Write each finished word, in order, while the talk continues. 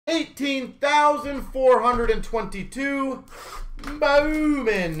18,422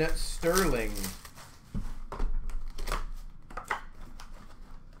 Bowman Sterling.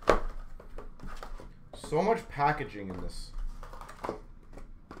 So much packaging in this.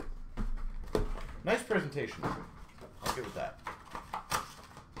 Nice presentation. I'll give it that.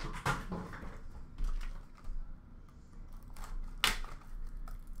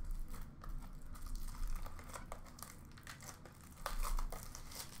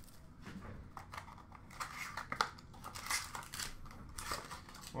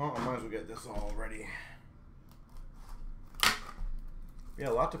 Well, I might as well get this all ready. Yeah,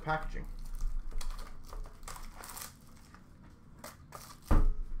 lots of packaging.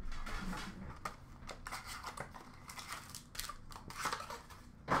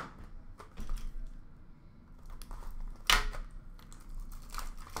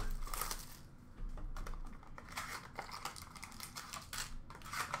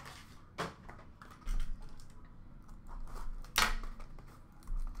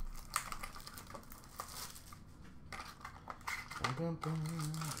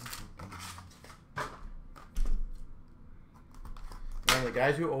 Man, the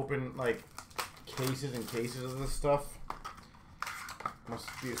guys who open like cases and cases of this stuff must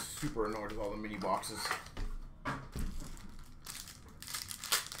be super annoyed with all the mini boxes.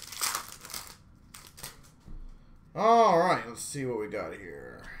 All right, let's see what we got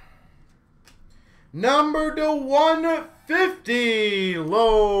here. Number to 150,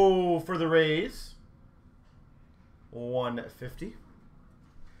 low for the Rays. 150.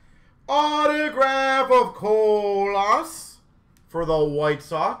 Autograph of Colas for the White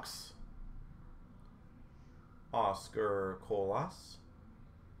Sox. Oscar Colas.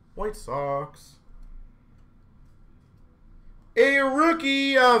 White Sox. A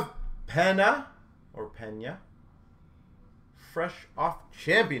rookie of Pena, or Pena. Fresh off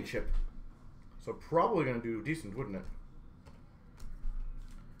championship. So probably going to do decent, wouldn't it?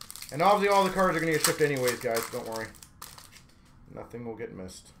 And obviously all the cards are going to get shipped anyways, guys. Don't worry. Nothing will get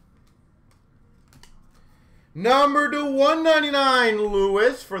missed. Number to 199,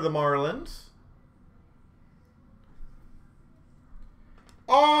 Lewis for the Marlins.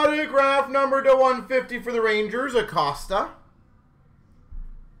 Autograph number to 150 for the Rangers, Acosta.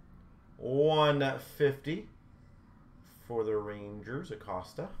 150 for the Rangers,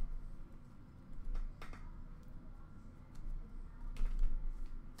 Acosta.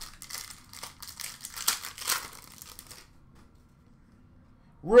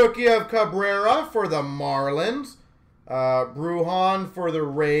 Rookie of Cabrera for the Marlins. Brujan for the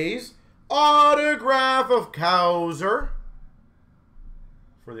Rays. Autograph of Cowser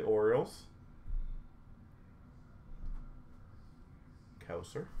for the Orioles.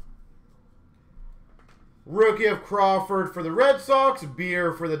 Cowser. Rookie of Crawford for the Red Sox.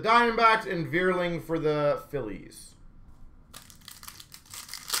 Beer for the Diamondbacks. And Vierling for the Phillies.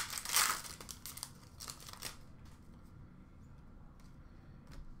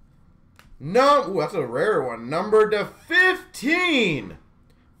 No, ooh, that's a rare one. Number to 15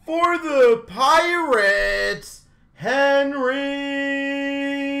 for the Pirates, Henry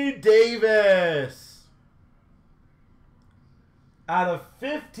Davis. Out of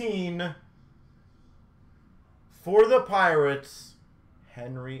 15 for the Pirates,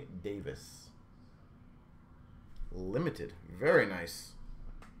 Henry Davis. Limited. Very nice.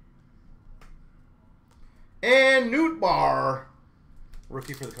 And Newt Barr,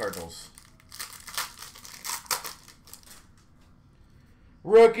 rookie for the Cardinals.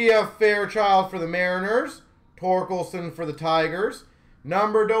 Rookie of Fairchild for the Mariners. Torkelson for the Tigers.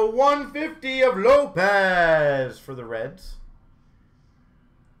 Number to 150 of Lopez for the Reds.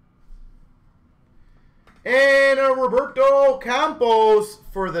 And a Roberto Campos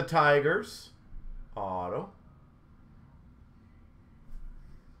for the Tigers. Auto.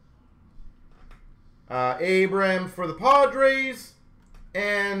 Abram for the Padres.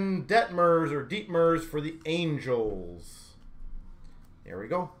 And Detmers or Dietmers for the Angels. There we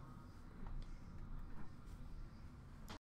go.